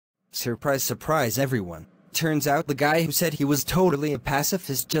Surprise, surprise, everyone. Turns out the guy who said he was totally a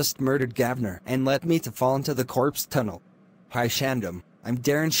pacifist just murdered Gavner and led me to fall into the corpse tunnel. Hi Shandom, I'm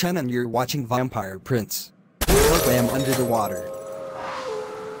Darren Shan and you're watching Vampire Prince. Or I am under the water.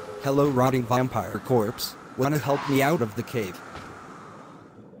 Hello rotting vampire corpse, wanna help me out of the cave?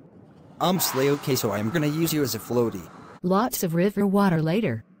 Slay, okay, so I'm gonna use you as a floaty. Lots of river water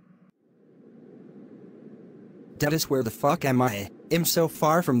later. That is where the fuck am I? I'm so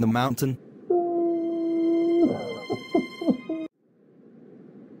far from the mountain.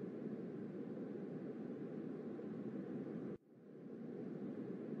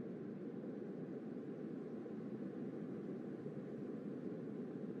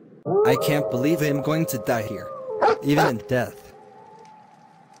 I can't believe I'm going to die here. Even in death.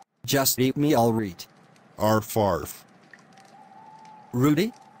 Just eat me, I'll read. Arf arf.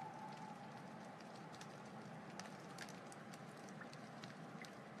 Rudy?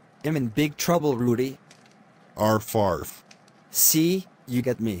 I'm in big trouble, Rudy. Arf arf. See, you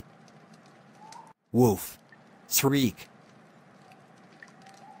get me. Woof. Shriek.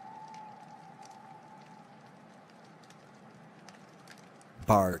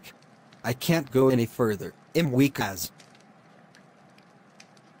 Bark. I can't go any further. I'm weak as.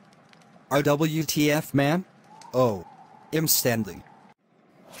 RWTF, man? Oh. I'm standing.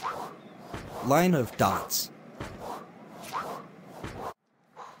 Line of dots.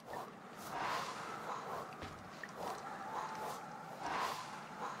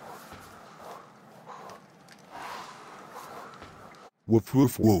 Woof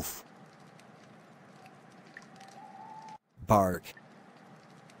woof woof. Bark.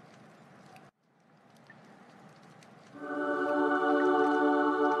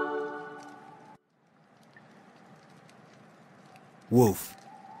 Woof.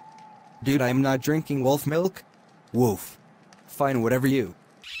 Dude, I'm not drinking wolf milk. Woof. Fine, whatever you.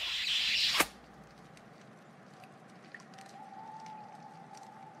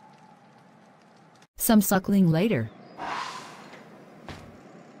 Some suckling later.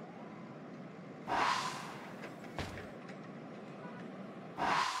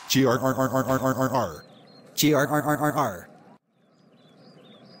 GRRRRRRR. GRRRRR.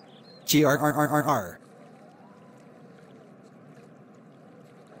 GRRRRR.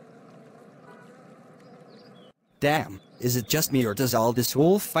 Damn, is it just me or does all this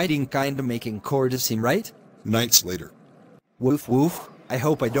wolf fighting kinda making Corda seem right? Nights later. Woof woof, I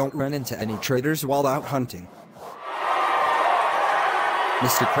hope I don't run into any traitors while out hunting.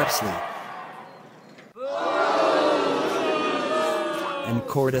 Mr. Krebsley. And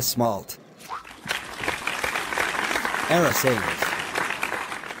Corda Smalt. Era saves.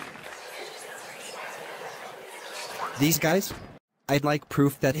 These guys? I'd like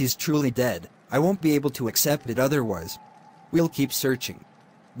proof that he's truly dead. I won't be able to accept it otherwise. We'll keep searching.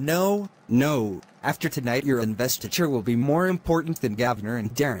 No, no, after tonight your investiture will be more important than Gavner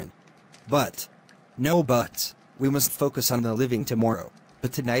and Darren. But, no buts, we must focus on the living tomorrow,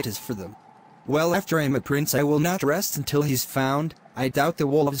 but tonight is for them. Well, after I'm a prince I will not rest until he's found. I doubt the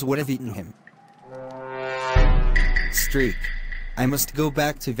wolves would have eaten him. Streak. I must go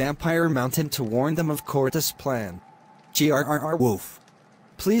back to Vampire Mountain to warn them of Corda's plan. GRRR Wolf.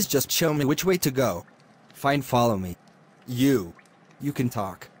 Please just show me which way to go. Fine, follow me. You can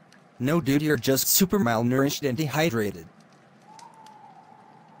talk. No dude, you're just super malnourished and dehydrated.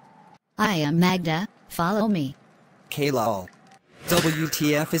 I am Magda, follow me. K-lol.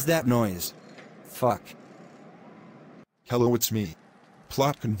 WTF is that noise? Fuck. Hello, it's me.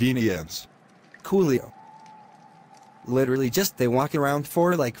 Plot convenience. Coolio. Literally just they walk around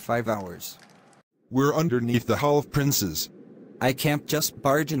for like 5 hours. We're underneath the Hall of Princes. I can't just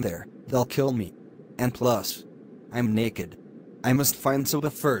barge in there, they'll kill me. And plus, I'm naked. I must find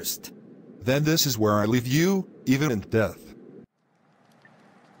Soba first. Then this is where I leave you, even in death.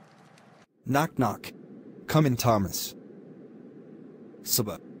 Knock knock. Come in, Thomas.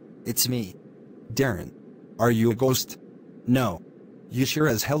 Soba. It's me. Darren. Are you a ghost? No. You sure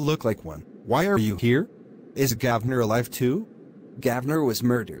as hell look like one. Why are you here? Is Gavner alive too? Gavner was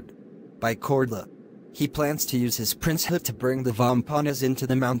murdered. By Corda. He plans to use his princehood to bring the Vampanas into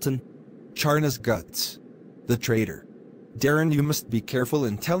the mountain. Charna's guts. The traitor. Darren, you must be careful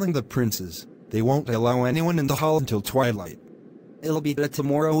in telling the princes. They won't allow anyone in the hall until twilight. It'll be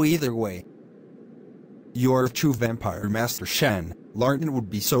tomorrow either way. You're a true vampire, Master Shan. Larden would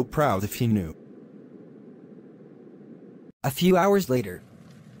be so proud if he knew. A few hours later.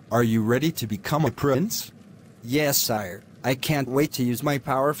 Are you ready to become a prince? Yes, sire. I can't wait to use my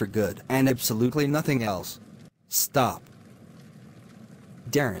power for good and absolutely nothing else. Stop.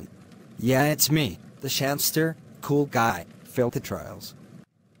 Darren. Yeah, it's me, the Shanster, cool guy, failed the trials.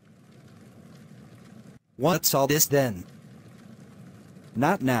 What's all this then?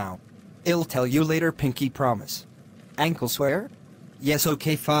 Not now. I'll tell you later, pinky promise. Ankle swear? Yes,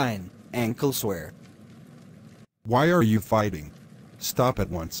 okay, fine. Ankle swear. Why are you fighting? Stop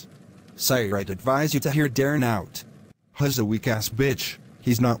at once. Sire, I'd advise you to hear Darren out. Hu's a weak-ass bitch.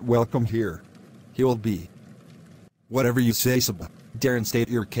 He's not welcome here. He will be. Whatever you say, Saga. Darren, state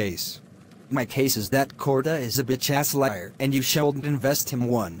your case. My case is that Corda is a bitch-ass liar, and you shouldn't invest him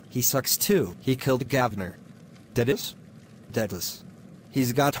one. He sucks too. He killed Governor. Deadis? Deadless.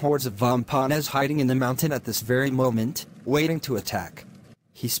 He's got hordes of Vampanas hiding in the mountain at this very moment, waiting to attack.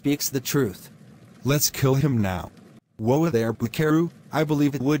 He speaks the truth. Let's kill him now. Whoa there, Bukaru. I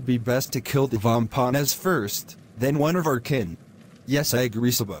believe it would be best to kill the Vampanas first, then one of our kin. Yes, I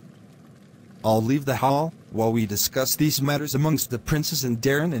agree, Saga. I'll leave the hall while we discuss these matters amongst the princes and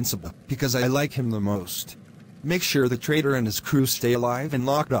Darren and Saga, because I like him the most. Make sure the traitor and his crew stay alive and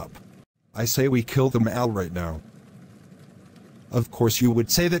locked up. I say we kill them all right now. Of course you would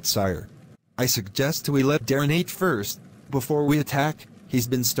say that, sire. I suggest we let Darren eat first, before we attack. He's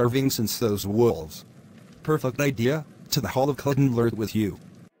been starving since those wolves. Perfect idea. To the Hall of Cullen Lord with you.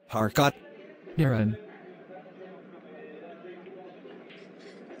 Harkat. Darren.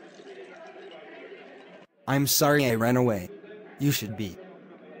 I'm sorry I ran away. You should be.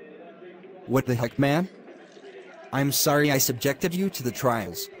 What the heck, man? I'm sorry I subjected you to the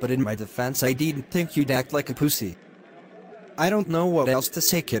trials, but in my defense I didn't think you'd act like a pussy. I don't know what else to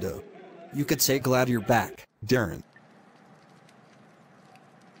say, kiddo. You could say glad you're back. Darren.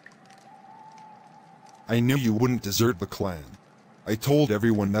 I knew you wouldn't desert the clan. I told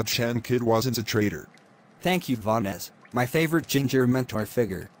everyone that Shan kid wasn't a traitor. Thank you, Vanez, my favorite ginger mentor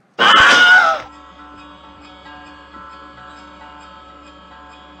figure.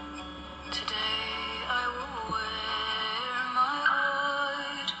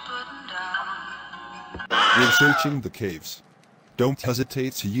 We're searching the caves. Don't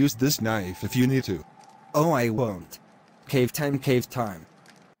hesitate to use this knife if you need to. Oh, I won't. Cave time, cave time.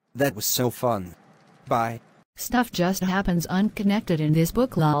 That was so fun. Bye. Stuff just happens unconnected in this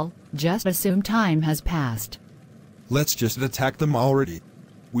book, lol. Just assume time has passed. Let's just attack them already.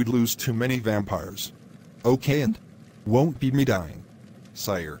 We'd lose too many vampires. Okay, and won't be me dying.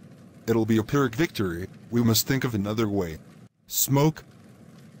 Sire. It'll be a Pyrrhic victory. We must think of another way. Smoke?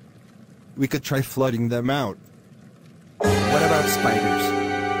 We could try flooding them out. What about spiders?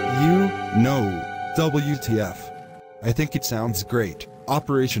 No. WTF. I think it sounds great.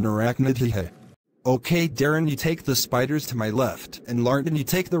 Operation Arachnid. Okay, Darren, you take the spiders to my left, and Larden, you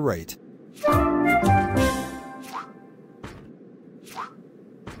take the right.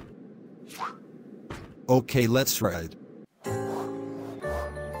 Okay, let's ride.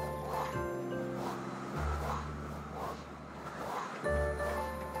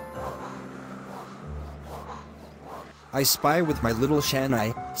 I spy with my little Shan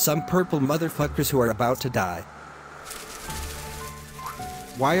eye some purple motherfuckers who are about to die.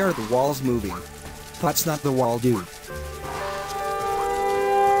 Why are the walls moving? That's not the wall, dude.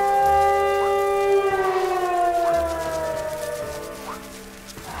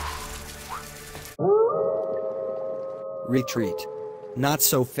 Retreat. Not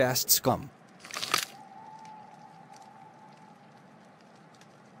so fast, scum.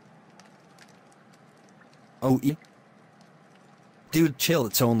 Oh, dude, chill,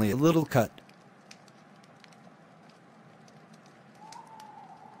 it's only a little cut.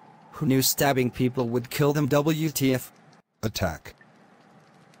 Who knew stabbing people would kill them? WTF? Attack.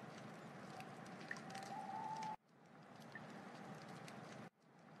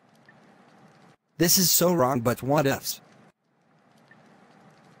 This is so wrong, but what ifs?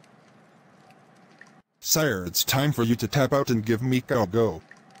 Sire, it's time for you to tap out and give me a go.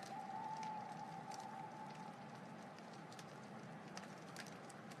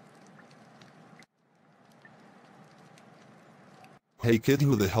 Hey kid,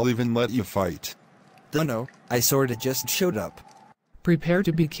 who the hell even let you fight? Dunno, I sorta just showed up. Prepare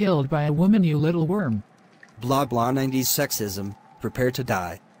to be killed by a woman, you little worm. Blah blah 90s sexism, prepare to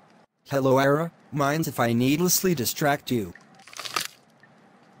die. Hello Ara, minds if I needlessly distract you.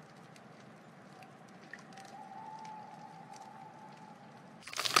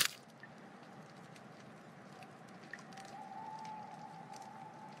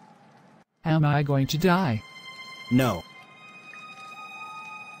 Am I going to die? No.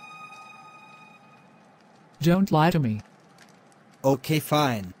 Don't lie to me. Okay,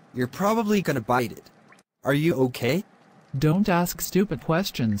 fine. You're probably gonna bite it. Are you okay? Don't ask stupid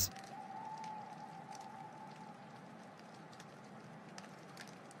questions.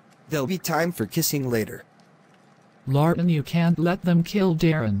 There'll be time for kissing later. Larton, you can't let them kill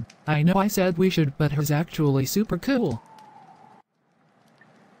Darren. I know I said we should, but he's actually super cool.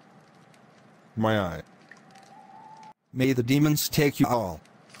 My eye. May the demons take you all.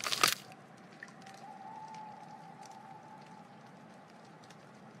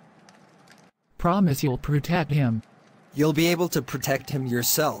 Promise you'll protect him. You'll be able to protect him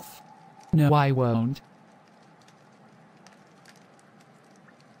yourself. No, I won't.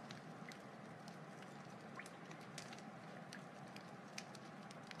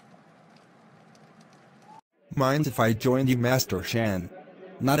 Mind if I join you, Master Shan?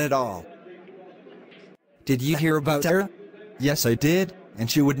 Not at all. Did you hear about Sarah? Yes, I did, and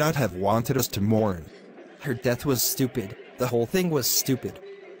she would not have wanted us to mourn. Her death was stupid. The whole thing was stupid.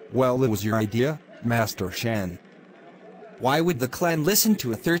 Well, it was your idea, Master Shan. Why would the clan listen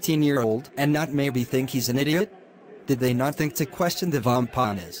to a 13-year-old and not maybe think he's an idiot? Did they not think to question the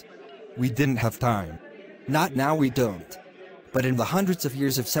Vampanas? We didn't have time. Not now, we don't. But in the hundreds of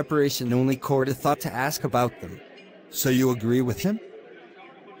years of separation, only Korda thought to ask about them. So you agree with him?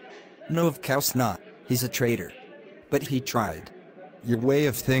 No, of course not. He's a traitor. But he tried. Your way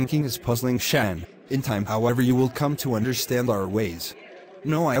of thinking is puzzling, Shan. In time, however, you will come to understand our ways.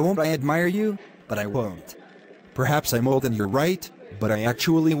 No, I won't. I admire you, but I won't. Perhaps I'm old and you're right, but I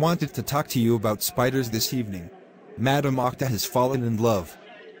actually wanted to talk to you about spiders this evening. Madame Octa has fallen in love.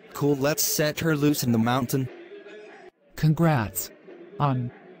 Cool, let's set her loose in the mountain. Congrats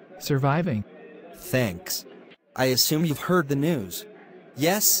on surviving. Thanks. I assume you've heard the news.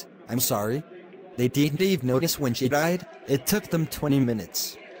 Yes, I'm sorry. They didn't even notice when she died. It took them 20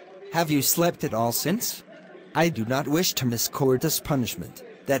 minutes. Have you slept at all since? I do not wish to miss Korda's punishment.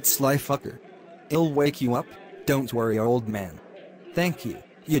 That sly fucker. It'll wake you up. Don't worry, old man. Thank you.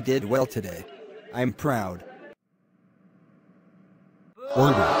 You did well today. I'm proud.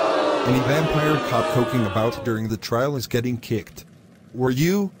 Order. Any vampire caught poking about during the trial is getting kicked. Were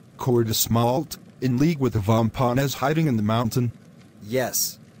you, Korda Smalt, in league with the Vampanas hiding in the mountain?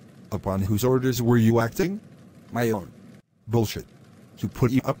 Yes. Upon whose orders were you acting? My own. Bullshit. Who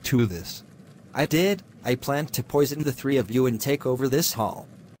put you up to this? I did. I planned to poison the three of you and take over this hall.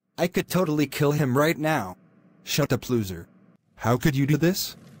 I could totally kill him right now. Shut up, loser. How could you do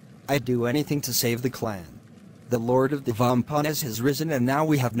this? I'd do anything to save the clan. The Lord of the Vampanas has risen and now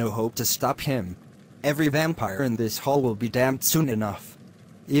we have no hope to stop him. Every vampire in this hall will be damned soon enough.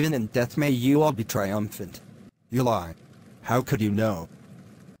 Even in death may you all be triumphant. You lie. How could you know?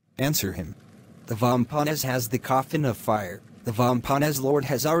 Answer him. The Vampanas has the coffin of fire. The Vampanas Lord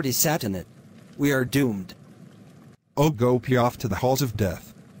has already sat in it. We are doomed. Oh, go pee off to the halls of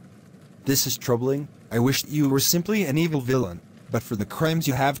death. This is troubling. I wish you were simply an evil villain, but for the crimes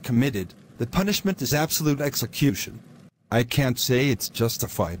you have committed, the punishment is absolute execution. I can't say it's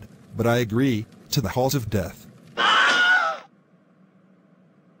justified, but I agree, to the halls of death.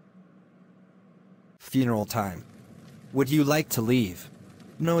 Funeral time. Would you like to leave?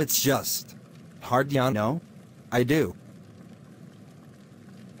 No, it's just hard, ya know? I do.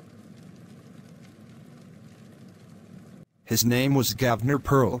 His name was Governor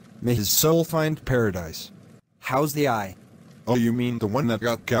Pearl. May his soul find paradise. How's the eye? Oh, you mean the one that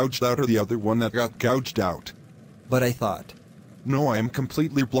got gouged out or the other one that got gouged out? But I thought. No, I am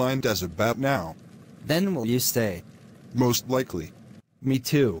completely blind as a bat now. Then will you stay? Most likely. Me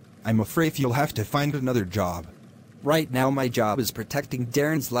too. I'm afraid you'll have to find another job. Right now my job is protecting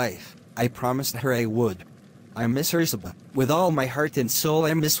Darren's life. I promised her I would. I miss her, Saga. With all my heart and soul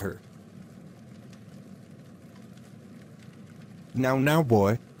I miss her. Now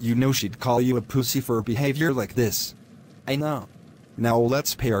boy, you know she'd call you a pussy for behavior like this. I know. Now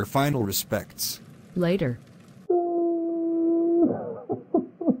let's pay our final respects. Later.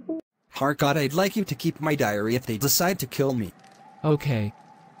 Harkot, I'd like you to keep my diary if they decide to kill me. Okay.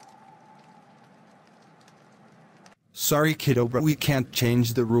 Sorry kiddo, but we can't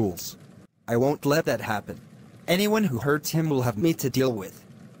change the rules. I won't let that happen. Anyone who hurts him will have me to deal with.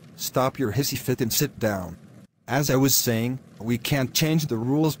 Stop your hissy fit and sit down. As I was saying, we can't change the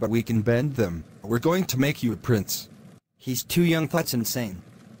rules but we can bend them. We're going to make you a prince. He's too young, that's insane.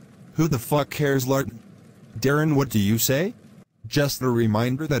 Who the fuck cares, Larton? Darren, what do you say? Just a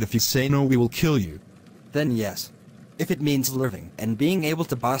reminder that if you say no we will kill you. Then yes. If it means living and being able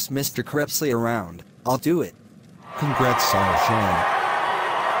to boss Mr. Krebsley around, I'll do it. Congrats, Shan.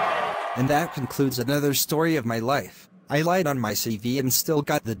 And that concludes another story of my life. I lied on my CV and still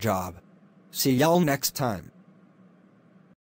got the job. See y'all next time.